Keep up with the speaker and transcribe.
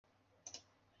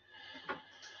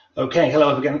Okay,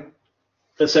 hello again.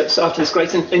 So after this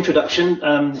great introduction,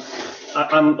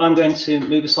 I'm going to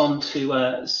move us on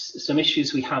to some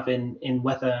issues we have in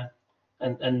weather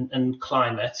and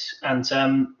climate, and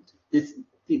it's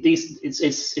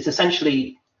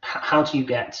essentially how do you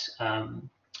get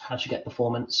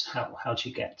performance, how do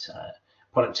you get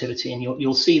productivity, and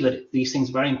you'll see that these things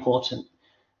are very important,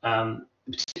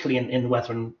 particularly in the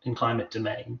weather and climate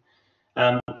domain.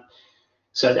 And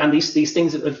these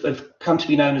things have come to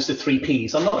be known as the 3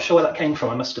 Ps. I'm not sure where that came from,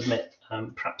 I must admit.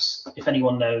 Perhaps if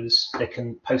anyone knows, they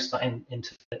can post that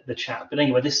into the chat. But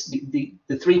anyway,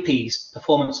 the 3 Ps,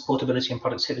 performance, portability, and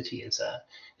productivity, is a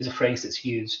phrase that's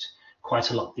used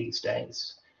quite a lot these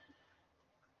days.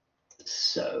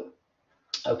 So,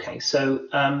 okay,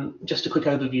 so just a quick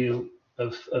overview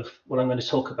of what I'm going to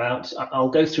talk about. I'll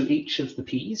go through each of the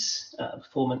Ps,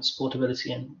 performance,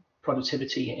 portability, and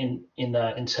productivity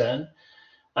in turn.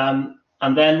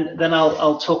 And then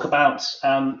I'll talk about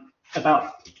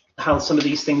how some of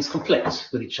these things conflict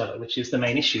with each other, which is the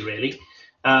main issue really,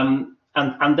 and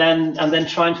then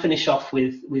try and finish off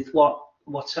with what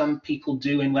people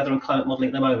do in weather and climate modelling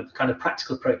at the moment, the kind of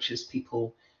practical approaches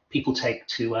people take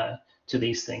to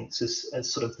these things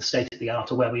as sort of the state of the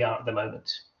art or where we are at the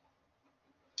moment.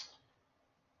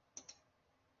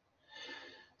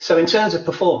 So in terms of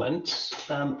performance,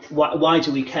 why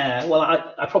do we care? Well,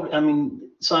 I mean,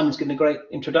 Simon's given a great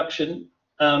introduction.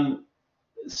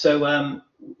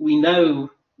 We know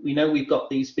we've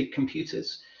got these big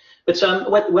computers, but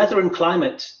weather and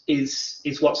climate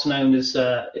is what's known as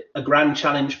a grand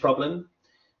challenge problem.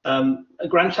 A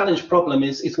grand challenge problem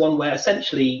is one where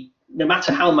essentially, no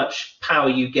matter how much power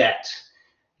you get,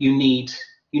 you need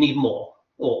more,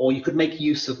 or you could make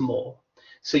use of more.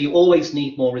 So you always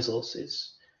need more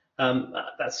resources.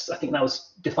 I think that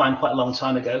was defined quite a long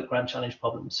time ago, grand challenge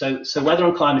problem. So weather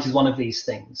and climate is one of these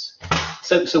things.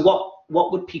 So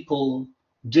what would people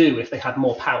do if they had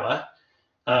more power?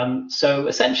 So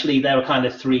essentially there are kind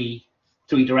of three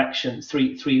directions,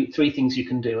 three things you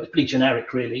can do. It's pretty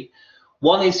generic really.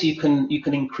 One is you can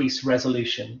increase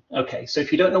resolution. Okay, so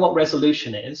if you don't know what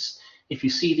resolution is, if you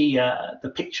see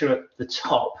the picture at the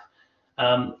top,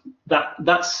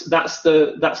 that's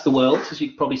the world, as you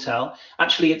can probably tell.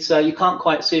 Actually, it's you can't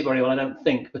quite see it very well, I don't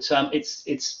think, but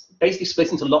it's basically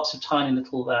split into lots of tiny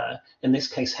little, in this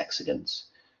case, hexagons,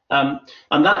 and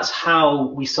that's how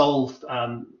we solve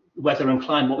weather and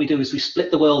climate. What we do is we split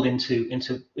the world into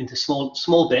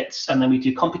small bits, and then we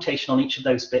do computation on each of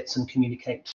those bits and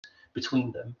communicate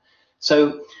between them.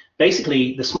 So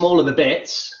basically, the smaller the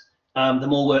bits, the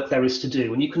more work there is to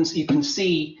do, and you can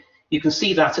see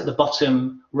that at the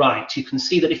bottom right. You can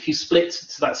see that if you split,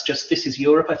 so this is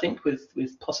Europe, I think,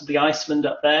 with possibly Iceland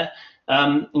up there,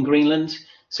 in Greenland.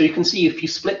 So you can see if you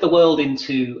split the world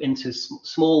into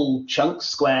small chunks,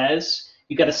 squares,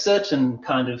 you get a certain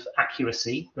kind of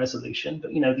accuracy, resolution.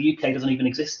 But the UK doesn't even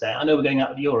exist there. I know we're going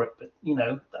out of Europe, but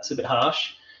that's a bit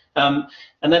harsh. And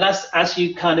then as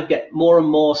you kind of get more and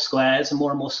more squares,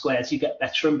 you get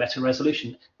better and better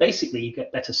resolution. Basically, you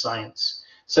get better science.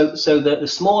 So the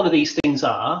smaller these things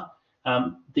are,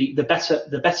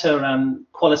 the better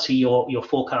quality your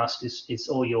forecast is,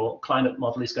 or your climate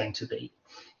model is going to be.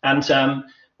 And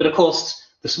but of course,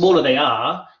 the smaller they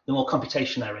are, the more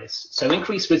computation there is. So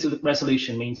increased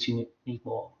resolution means you need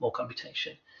more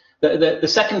computation. The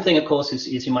second thing, of course, is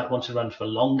you might want to run for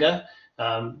longer.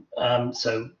 You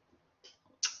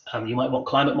might want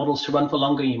climate models to run for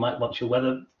longer. You might want your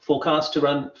weather forecast to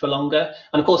run for longer.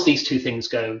 And of course, these two things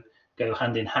go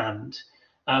hand in hand.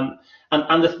 And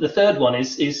the third one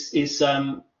is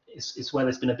where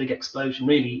there's been a big explosion.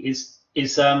 Really, is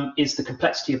the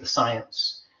complexity of the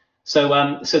science.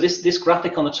 So this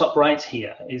graphic on the top right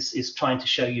here is trying to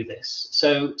show you this.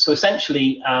 So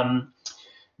essentially,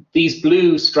 these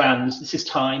blue strands. This is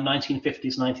time,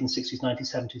 1950s, 1960s,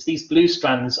 1970s. These blue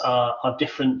strands are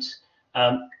different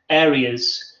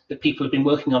areas that people have been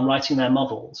working on writing their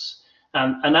models.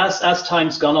 And as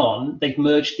time's gone on, they've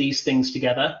merged these things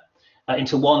together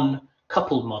into one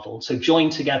coupled model, so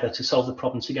joined together to solve the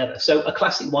problem together. So a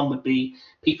classic one would be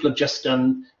people have just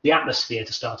done the atmosphere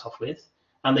to start off with,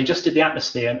 and they just did the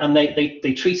atmosphere, and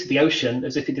they treated the ocean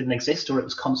as if it didn't exist or it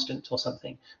was constant or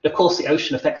something. But of course, the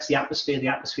ocean affects the atmosphere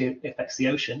affects the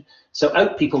ocean.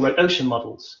 So people wrote ocean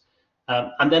models.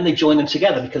 And then they join them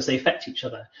together because they affect each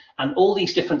other. And all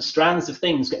these different strands of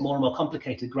things get more and more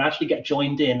complicated, gradually get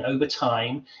joined in over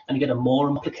time, and you get a more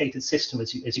complicated system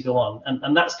as you go on.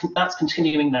 And that's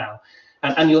continuing now.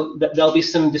 And there'll be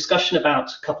some discussion about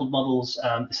coupled models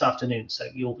this afternoon, so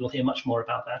you'll hear much more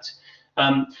about that.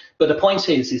 But the point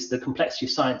is the complexity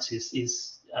of science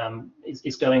is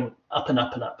is going up and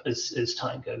up and up as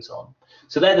time goes on.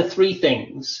 So they're the three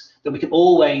things that we can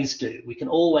always do. We can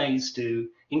always do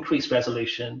increased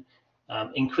resolution,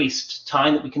 increased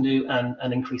time that we can do,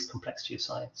 and increased complexity of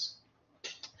science.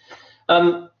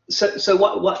 So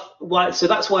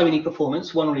that's why we need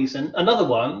performance, one reason. Another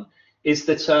one is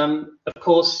that, of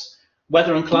course,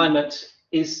 weather and climate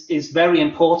is very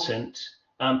important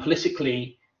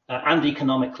politically and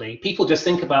economically. People just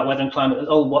think about weather and climate,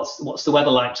 oh, what's the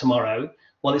weather like tomorrow?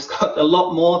 Well, it's got a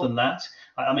lot more than that.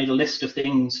 I made a list of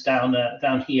things down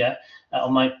here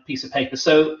on my piece of paper.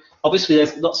 So obviously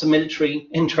there's lots of military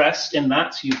interest in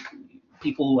that.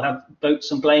 People have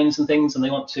boats and planes and things, and they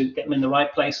want to get them in the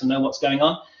right place and know what's going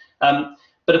on.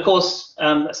 But of course,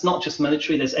 that's not just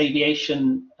military. There's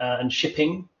aviation and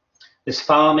shipping. There's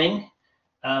farming.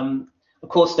 Of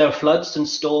course, there are floods and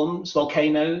storms,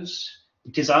 volcanoes,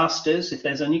 disasters. If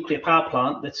there's a nuclear power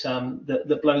plant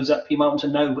that blows up, you might want to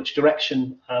know which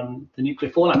direction the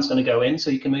nuclear fallout's going to go in, so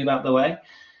you can move out the way.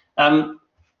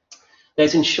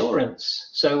 There's insurance.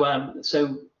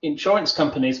 So insurance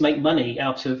companies make money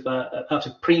out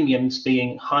of premiums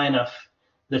being high enough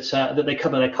that they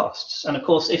cover their costs. And of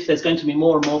course, if there's going to be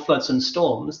more and more floods and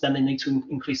storms, then they need to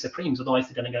increase their premiums, otherwise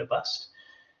they're going to go bust.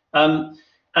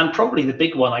 And probably the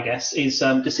big one, I guess, is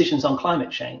decisions on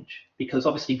climate change, because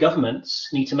obviously governments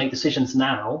need to make decisions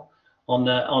now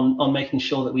on making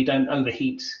sure that we don't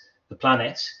overheat the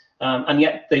planet, and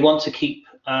yet they want to keep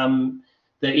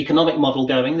the economic model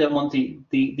going. They don't want the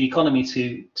economy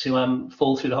to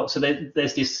fall through the hole. So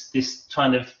there's this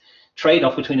kind of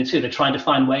trade-off between the two. They're trying to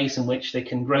find ways in which they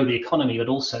can grow the economy, but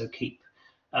also keep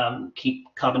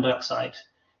carbon dioxide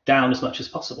down as much as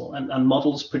possible, and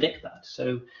models predict that.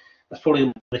 So that's probably one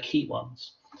of the key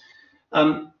ones.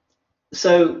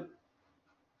 So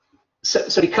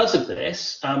because of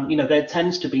this, there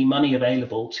tends to be money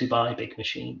available to buy big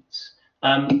machines,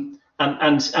 and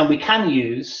we can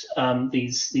use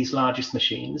these largest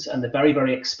machines, and they're very,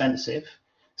 very expensive.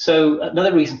 So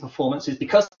another reason for performance is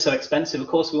because they're so expensive. Of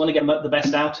course, we want to get the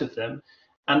best out of them,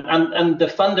 and the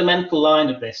fundamental line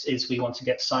of this is we want to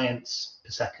get science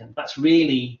per second. That's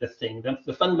really the thing.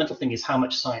 The fundamental thing is how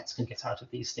much science can get out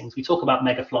of these things. We talk about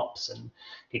megaflops and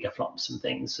gigaflops and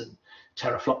things, and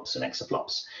teraflops and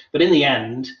exaflops, but in the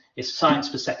end, it's science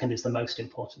per second is the most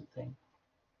important thing.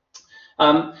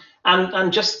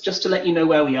 And just to let you know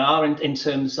where we are in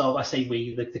terms of, I say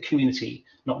we, the community,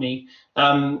 not me,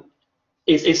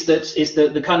 is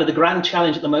the kind of the grand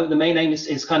challenge at the moment. The main aim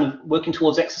is kind of working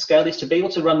towards exascale, is to be able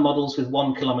to run models with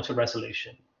 1 kilometer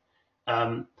resolution.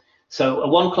 So a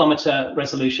 1 kilometer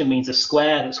resolution means a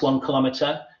square that's 1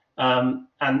 kilometer, and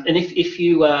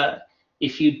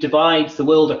if you divide the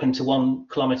world up into 1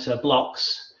 kilometer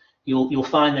blocks, you'll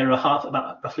find there are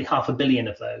about roughly 500 million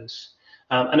of those.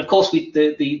 And of course,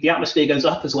 the atmosphere goes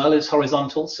up as well as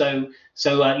horizontal. So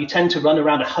you tend to run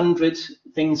around 100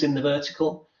 things in the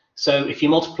vertical. So if you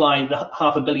multiply the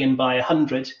 500 million by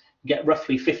 100, you get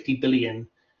roughly 50 billion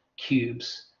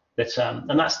cubes.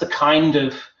 And that's the kind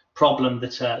of problem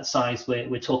that size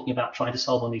we're talking about trying to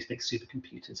solve on these big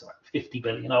supercomputers, like 50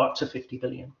 billion, or up to 50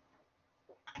 billion.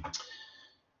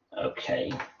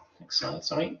 Okay, next slide,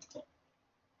 sorry.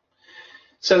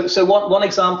 So one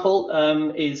example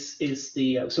is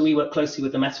so we work closely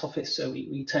with the Met Office, so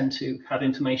we tend to have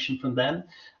information from them,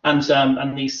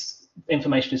 and these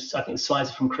information is, I think the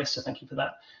slides are from Chris, so thank you for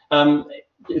that.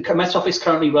 The Met Office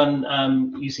currently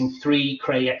run using 3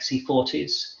 Cray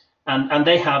XE40s, and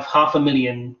they have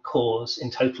 500,000 cores in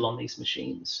total on these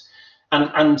machines.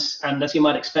 And as you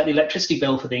might expect, the electricity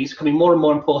bill for these, becoming more and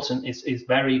more important, is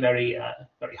very, very,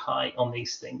 very high on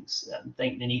these things.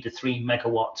 They need a 3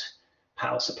 megawatt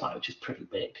power supply, which is pretty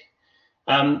big.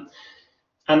 And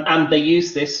they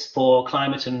use this for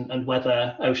climate and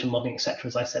weather, ocean modeling, etc.,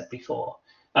 as I said before.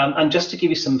 And just to give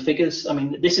you some figures, I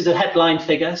mean, this is a headline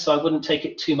figure, so I wouldn't take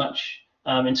it too much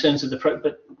in terms of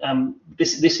but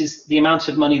this is the amount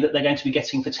of money that they're going to be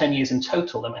getting for 10 years in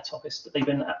total, the Met Office, but they've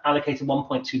been allocated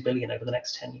 1.2 billion over the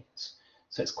next 10 years.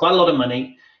 So it's quite a lot of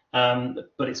money,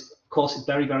 but it's, of course, it's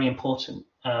very, very important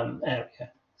area.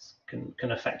 It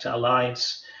can affect our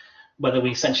lives, whether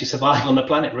we essentially survive on the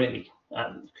planet, really.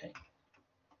 Okay.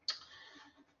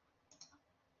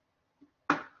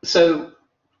 So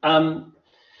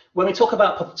when we talk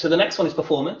about, so the next one is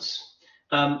performance.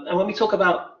 And when we talk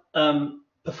about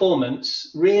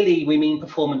performance, really we mean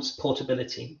performance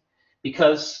portability,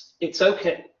 because it's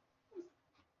okay.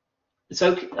 It's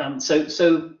okay. So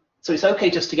it's okay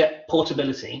just to get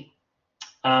portability,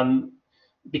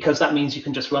 because that means you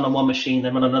can just run on one machine,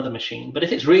 then run another machine. But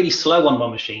if it's really slow on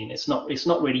one machine, it's not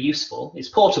really useful. It's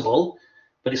portable,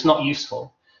 but it's not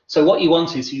useful. So what you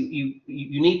want is you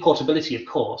need portability, of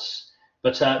course,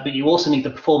 but you also need the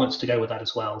performance to go with that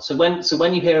as well. So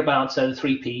when you hear about the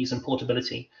 3 Ps and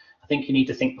portability, I think you need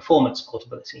to think performance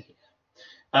portability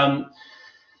here.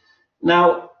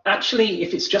 Now, actually,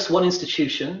 if it's just one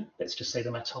institution, let's just say the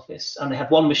Met Office, and they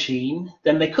have one machine,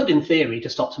 then they could, in theory,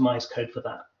 just optimize code for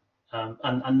that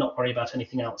and not worry about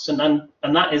anything else. And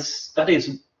that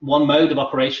is one mode of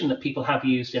operation that people have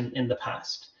used in the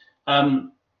past.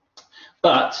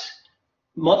 But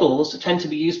models tend to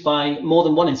be used by more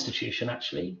than one institution,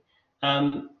 actually.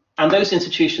 And those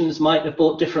institutions might have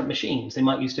bought different machines. They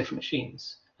might use different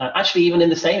machines. Actually, even in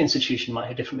the same institution might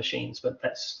have different machines, but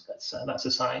that's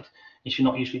aside. It's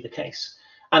not usually the case.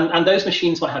 And those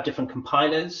machines might have different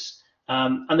compilers,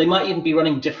 and they might even be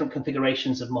running different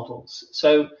configurations of models.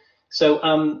 So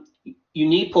you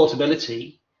need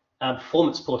portability,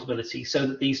 performance portability, so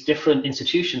that these different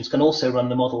institutions can also run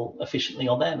the model efficiently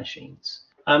on their machines.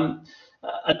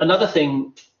 Another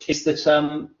thing is that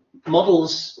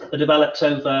models are developed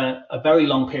over a very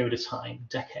long period of time,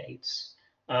 decades.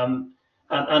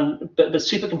 But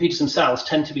supercomputers themselves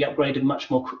tend to be upgraded much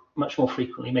more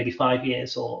frequently, maybe 5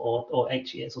 years or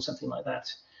 8 years or something like that.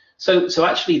 So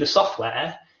actually the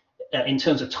software, in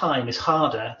terms of time, is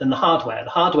harder than the hardware. The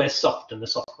hardware is soft and the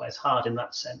software is hard in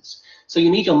that sense. So you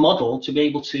need your model to be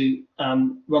able to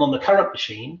run on the current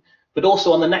machine, but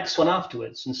also on the next one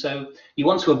afterwards. And so you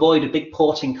want to avoid a big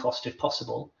porting cost if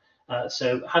possible.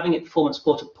 So having it performance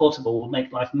portable will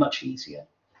make life much easier.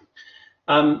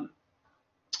 And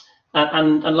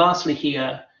lastly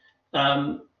here,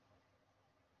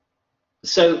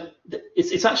 so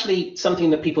it's actually something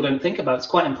that people don't think about. It's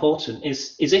quite important.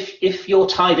 Is if you're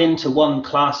tied into one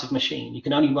class of machine, you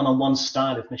can only run on one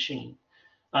style of machine,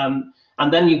 and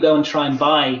then you go and try and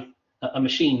buy a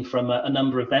machine from a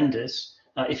number of vendors.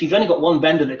 If you've only got one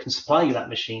vendor that can supply you that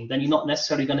machine, then you're not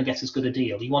necessarily going to get as good a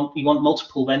deal. You want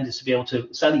multiple vendors to be able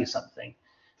to sell you something.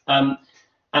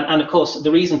 And of course,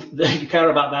 the reason that you care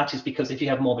about that is because if you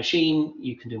have more machine,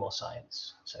 you can do more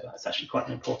science. So that's actually quite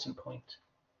an important point.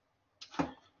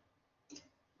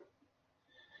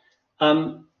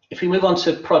 If we move on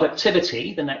to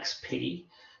productivity, the next P.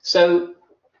 So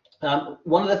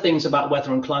one of the things about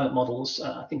weather and climate models,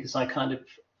 I think, as I kind of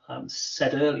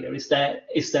said earlier, is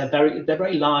they're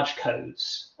very large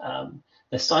codes.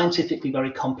 They're scientifically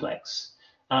very complex.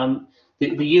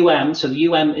 The UM, so the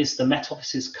UM is the Met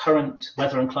Office's current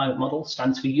weather and climate model,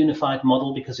 stands for Unified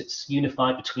Model because it's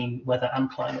unified between weather and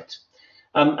climate.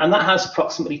 And that has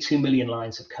approximately 2 million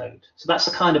lines of code. So that's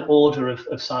the kind of order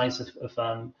of size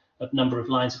of number of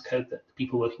lines of code that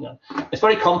people are working on. It's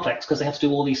very complex because they have to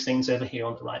do all these things over here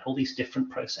on the right. All these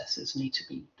different processes need to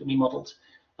be modeled.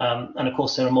 And of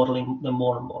course, they're modeling them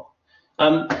more and more.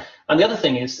 And the other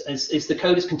thing is the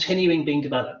code is continuing being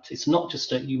developed. It's not just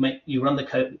that you run the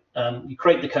code, you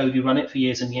create the code, you run it for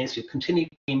years and years. You're continually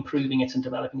improving it and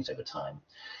developing it over time.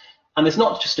 And there's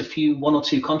not just one or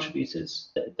two contributors.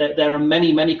 There are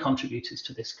many contributors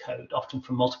to this code, often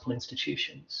from multiple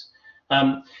institutions.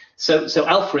 So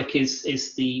Alfric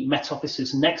is the Met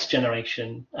Office's next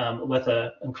generation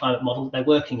weather and climate model that they're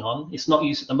working on. It's not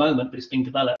used at the moment, but it's being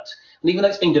developed. And even though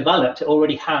it's being developed, it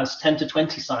already has 10 to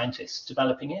 20 scientists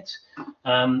developing it,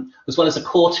 as well as a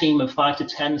core team of 5 to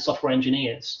 10 software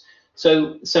engineers.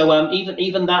 So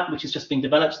even that, which is just being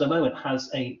developed at the moment, has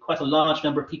quite a large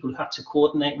number of people who have to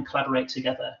coordinate and collaborate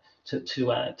together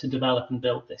to develop and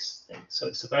build this thing. So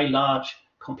it's a very large,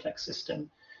 complex system.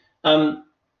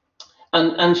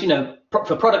 And you know,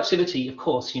 for productivity, of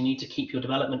course, you need to keep your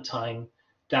development time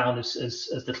down as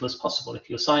little as possible. If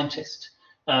you're a scientist,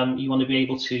 you want to be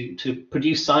able to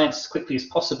produce science as quickly as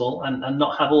possible and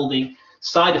not have all the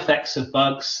side effects of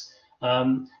bugs.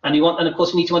 And of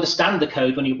course, you need to understand the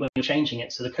code when you're changing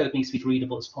it. So the code needs to be as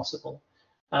readable as possible.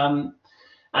 And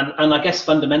I guess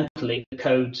fundamentally, the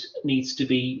code needs to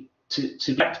be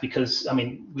backed, because I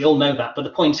mean, we all know that. But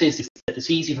the point is that it's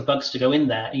easy for bugs to go in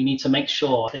there. And you need to make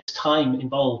sure there's time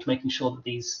involved making sure that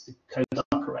the codes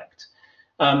are correct.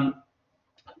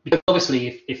 Because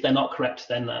obviously, if they're not correct,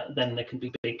 then there can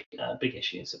be big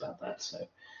issues about that. So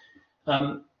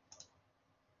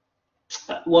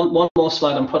one more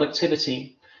slide on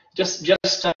productivity, just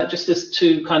as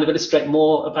to kind of illustrate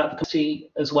more about the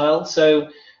complexity as well. So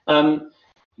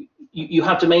you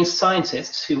have domain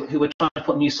scientists who are trying to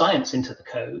put new science into the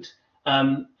code,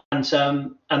 but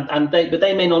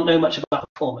they may not know much about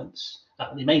performance.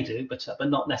 They may do, but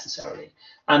not necessarily.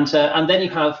 And then you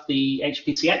have the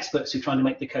HPC experts who are trying to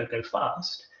make the code go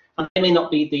fast, and they may not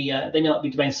be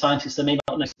domain scientists. They may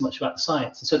not know so much about the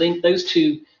science. And so those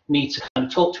two need to kind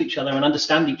of talk to each other and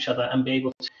understand each other and be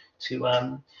able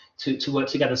to work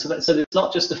together. So it's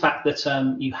not just the fact that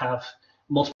you have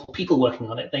multiple people working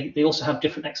on it. They also have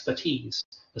different expertise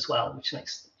as well, which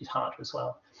makes it harder as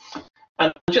well.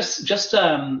 And just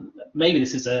maybe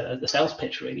this is a sales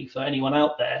pitch really for anyone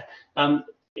out there.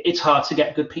 It's hard to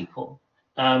get good people,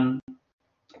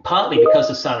 partly because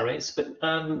of salaries, but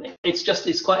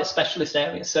it's quite a specialist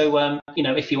area. So you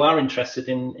know, if you are interested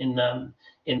in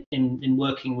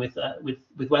working with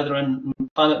weather and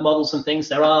climate models and things,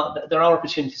 there are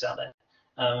opportunities out there,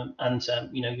 and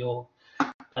you know,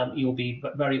 you'll be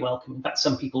very welcome. In fact,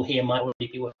 some people here might already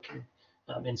be working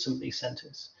in some of these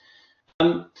centres.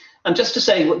 And just to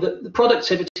say, the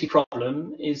productivity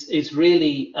problem is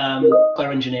really a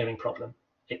software engineering problem.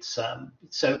 It's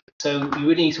so you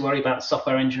really need to worry about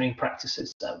software engineering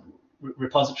practices,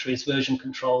 repositories, version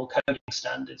control, coding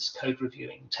standards, code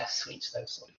reviewing, test suites,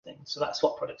 those sort of things. So that's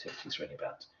what productivity is really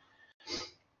about.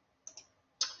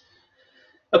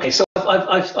 Okay, so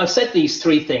I've said these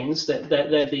three things, that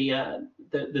they're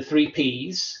the three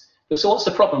Ps. So what's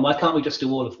the problem? Why can't we just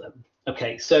do all of them?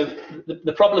 Okay, so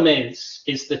the problem is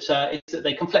that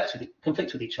they conflict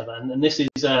with each other, and this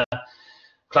is a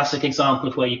classic example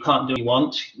of where you can't do what you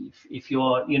want. If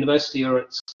you're at university or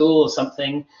at school or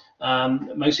something,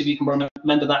 most of you can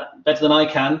remember that better than I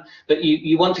can, but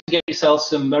you want to get yourself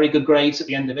some very good grades at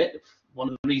the end of it. One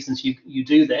of the reasons you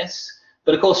do this,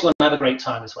 but of course you want to have a great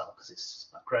time as well, because it's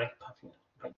great having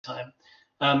a great time.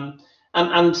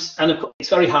 And of course, it's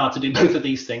very hard to do both of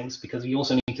these things because you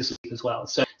also need to sleep as well.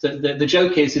 So the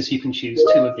joke is you can choose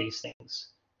two of these things.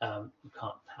 You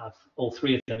can't have all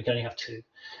three of them. You can only have two.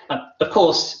 Of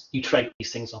course, you trade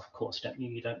these things off, of course, don't you?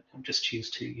 You don't just choose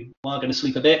two. You are going to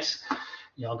sleep a bit,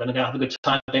 you are going to go have a good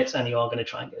time a bit, and you are going to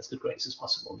try and get as good grades as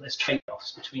possible. There's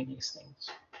trade-offs between these things.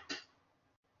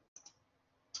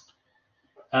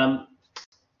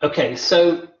 Okay,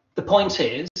 so the point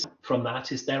is, from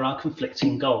that, is there are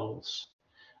conflicting goals.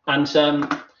 And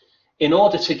in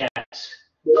order to get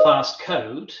fast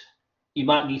code, you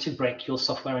might need to break your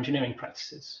software engineering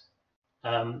practices.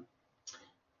 And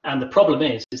the problem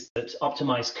is that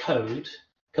optimized code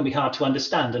can be hard to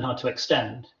understand and hard to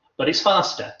extend, but it's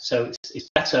faster. So it's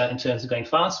better in terms of going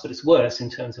fast, but it's worse in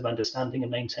terms of understanding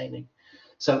and maintaining.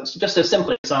 So just a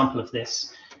simple example of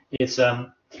this is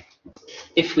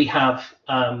if we have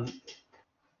a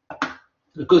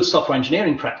good software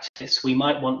engineering practice, we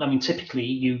might want, I mean,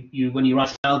 typically when you write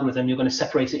an algorithm, you're going to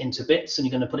separate it into bits and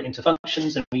you're going to put it into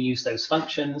functions, and we use those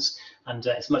functions, and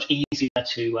it's much easier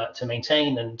to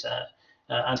maintain and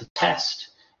to test,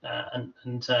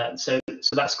 so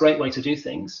that's a great way to do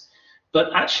things.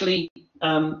 But actually,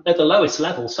 at the lowest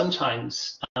level,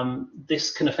 sometimes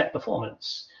this can affect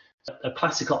performance. A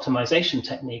classic optimization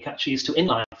technique actually is to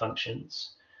inline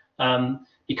functions,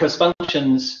 because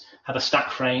functions have a stack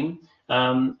frame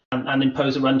and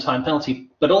impose a runtime penalty,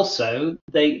 but also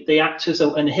they act as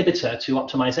an inhibitor to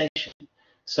optimization.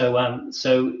 So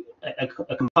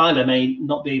a compiler may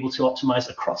not be able to optimize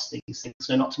across these things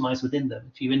and optimize within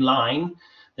them. If you inline,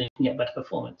 then you can get better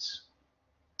performance.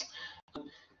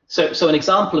 So an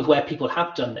example of where people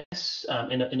have done this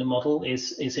in a model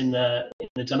is in the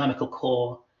dynamical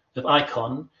core of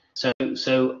ICON.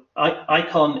 So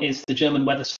ICON is the German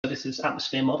Weather Service's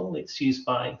atmosphere model. It's used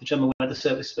by the German Weather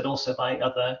Service, but also by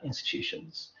other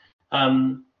institutions.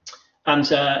 And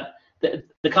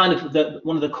the kind of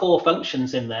one of the core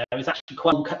functions in there is actually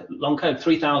quite long code,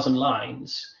 3,000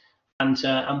 lines.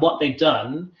 And what they've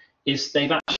done is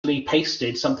they've actually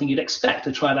pasted something you'd expect a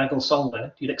tridiagonal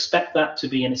solver. You'd expect that to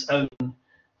be in its own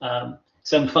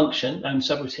function, own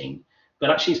subroutine, but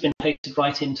actually it's been pasted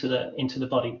right into the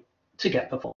body to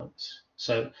get performance.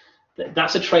 So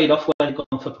that's a trade-off where they've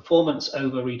gone for performance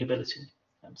over readability.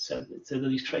 So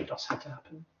these trade-offs had to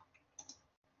happen.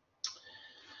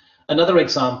 Another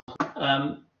example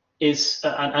is,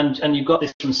 and you got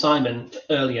this from Simon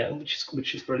earlier,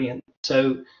 which is brilliant.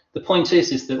 So the point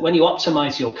is that when you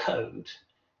optimize your code,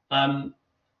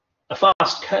 a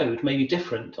fast code may be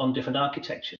different on different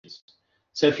architectures.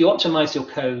 So if you optimize your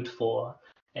code for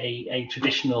a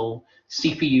traditional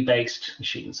CPU-based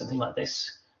machine, something like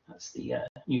this, that's the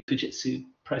new Fujitsu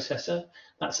processor.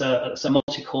 That's a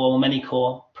multi-core or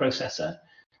many-core processor.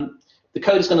 The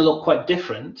code is going to look quite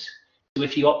different to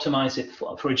if you optimize it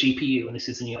for a GPU, and this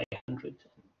is the new 800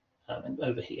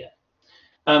 over here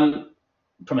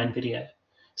from NVIDIA.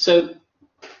 So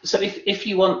if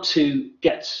you want to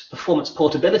get performance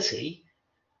portability,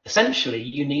 essentially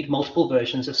you need multiple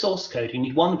versions of source code. You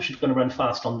need one which is going to run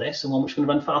fast on this and one which is going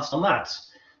to run fast on that.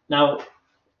 Now,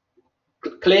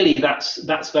 clearly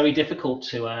that's very difficult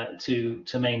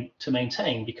to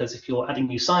maintain, because if you're adding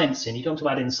new science in, you don't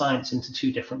want to add in science into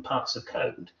two different parts of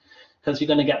code. because you're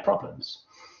going to get problems.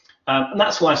 And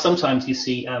that's why sometimes you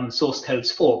see source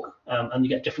codes fork, and you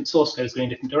get different source codes going in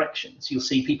different directions. You'll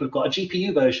see people have got a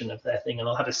GPU version of their thing, and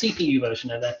they'll have a CPU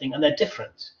version of their thing, and they're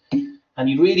different. And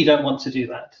you really don't want to do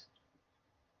that.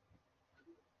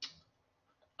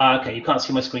 Okay, you can't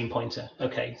see my screen pointer.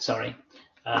 Okay, sorry.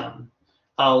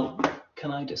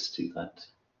 Can I just do that?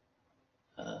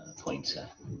 Pointer.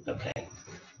 Okay.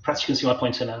 Perhaps you can see my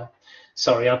pointer now.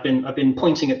 Sorry, I've been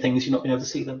pointing at things, you've not been able to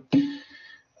see them.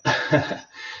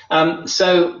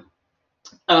 So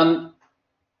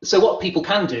what people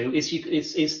can do is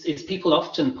people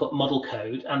often put model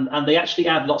code, and they actually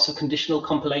add lots of conditional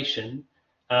compilation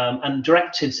and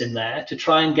directives in there to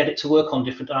try and get it to work on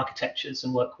different architectures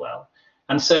and work well.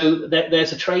 And so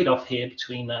there's a trade-off here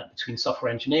between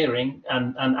software engineering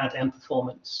and end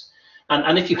performance.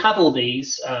 And if you have all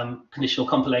these conditional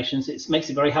compilations, it makes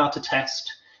it very hard to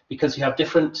test, because you have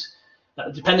different,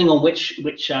 depending on which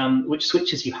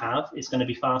switches you have, it's going to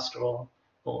be faster or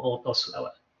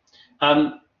slower.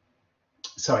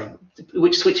 Sorry,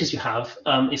 which switches you have,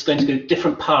 it's going to go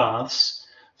different paths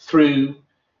through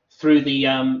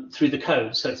the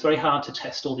code. So it's very hard to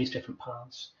test all these different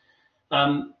paths.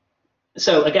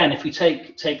 So again, if we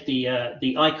take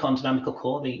the ICON dynamical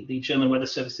core, the German Weather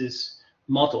Services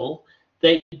model,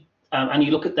 and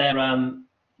you look at their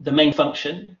the main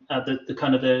function,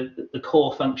 the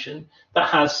core function, that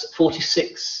has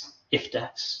 46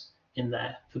 if-defs in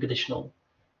there for conditional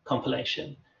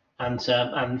compilation, and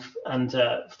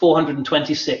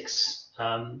 426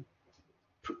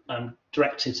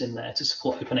 directives in there to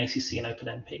support OpenACC and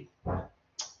OpenMP.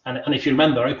 And if you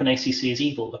remember, OpenACC is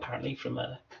evil, apparently, from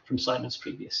Simon's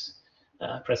previous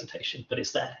presentation, but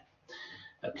it's there.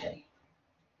 Okay.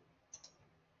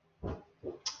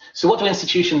 So what do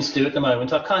institutions do at the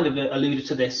moment? I've kind of alluded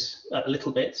to this a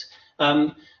little bit.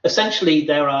 Essentially,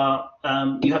 there are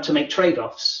you have to make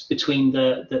trade-offs between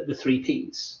the three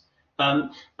Ps.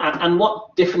 And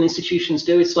what different institutions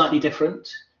do is slightly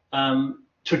different.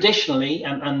 Traditionally,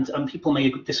 and people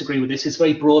may disagree with this, it's a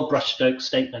very broad brushstroke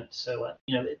statement. So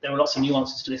there are lots of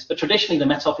nuances to this. But traditionally, the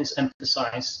Met Office have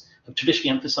traditionally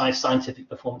emphasized scientific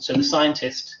performance. So the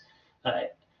scientists are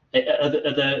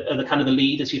the kind of the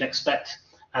lead, as you'd expect.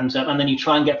 And then you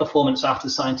try and get performance after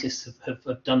the scientists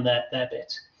have done their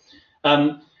bit.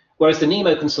 Whereas the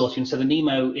NEMO consortium, so the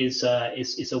NEMO is a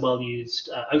well-used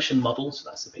ocean model. So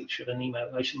that's the picture of a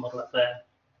NEMO ocean model up there,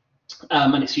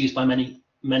 and it's used by many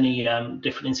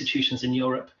different institutions in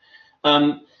Europe.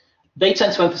 They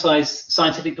tend to emphasize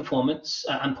scientific performance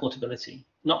and portability,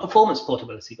 not performance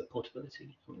portability, but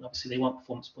portability. I mean, obviously, they want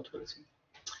performance portability.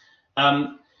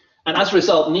 And as a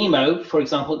result, NEMO, for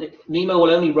example, NEMO will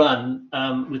only run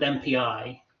with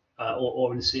MPI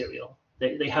or in serial.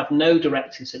 They have no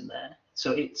directives in there.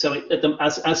 So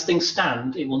as things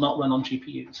stand, it will not run on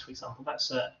GPUs, for example. That's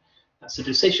a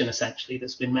decision essentially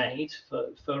that's been made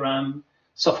for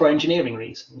software engineering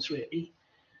reasons, really.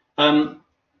 And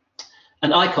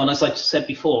ICON, as I said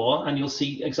before, and you'll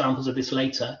see examples of this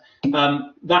later,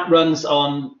 that runs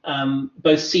on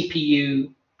both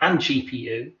CPU and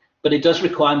GPU. But it does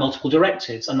require multiple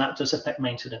directives, and that does affect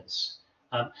maintenance.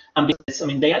 And because, I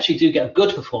mean, they actually do get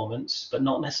good performance, but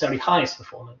not necessarily highest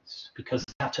performance, because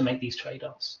they have to make these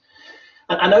trade-offs.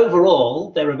 And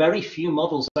overall, there are very few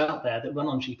models out there that run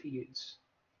on GPUs.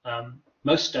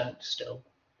 Most don't still.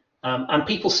 And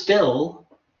people still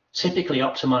typically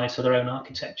optimize for their own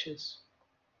architectures.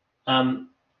 And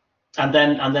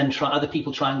then other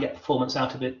people try and get performance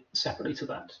out of it separately to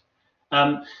that.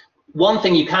 One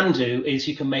thing you can do is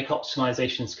you can make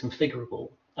optimizations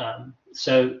configurable.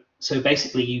 So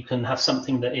basically, you can have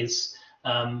something that is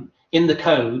in the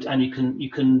code, and you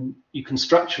can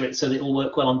structure it so that it will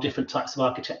work well on different types of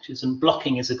architectures. And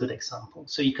blocking is a good example.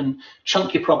 So you can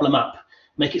chunk your problem up,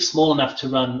 make it small enough to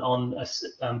run on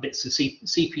bits of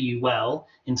CPU well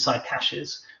inside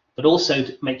caches, but also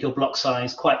make your block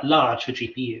size quite large for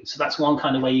GPU. So that's one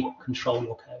kind of way you can control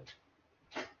your code.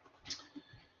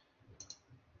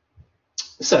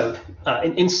 So,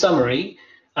 in summary,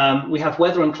 we have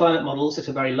weather and climate models that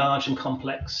are very large and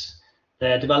complex.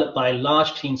 They're developed by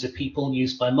large teams of people,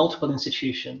 used by multiple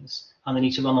institutions, and they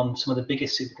need to run on some of the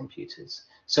biggest supercomputers.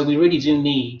 So we really do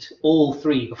need all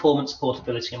three: performance,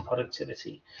 portability, and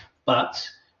productivity. But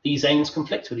these aims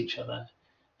conflict with each other,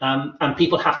 and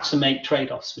people have to make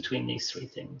trade-offs between these three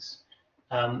things.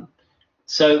 And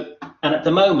at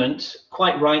the moment,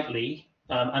 quite rightly,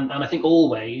 and I think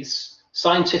always,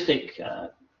 scientific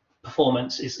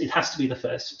performance it has to be the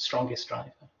first strongest driver.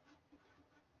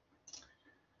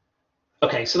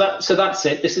 Okay, so that's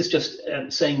it. This is just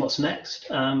saying what's next.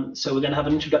 So we're going to have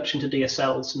an introduction to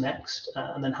DSLs next,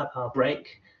 and then have our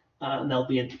break. and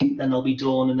then there'll be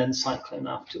dawn and then cyclone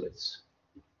afterwards.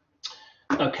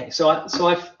 Okay, so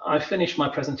I've finished my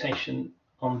presentation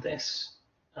on this.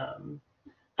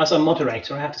 As a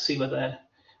moderator, I have to see whether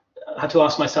I have to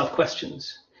ask myself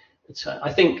questions. But,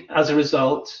 I think as a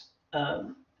result,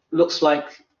 looks like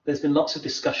there's been lots of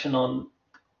discussion on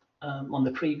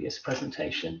the previous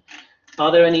presentation.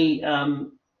 Are there any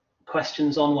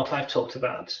questions on what I've talked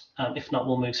about? If not,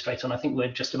 we'll move straight on. I think we're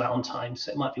just about on time,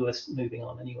 so it might be worth moving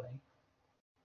on anyway.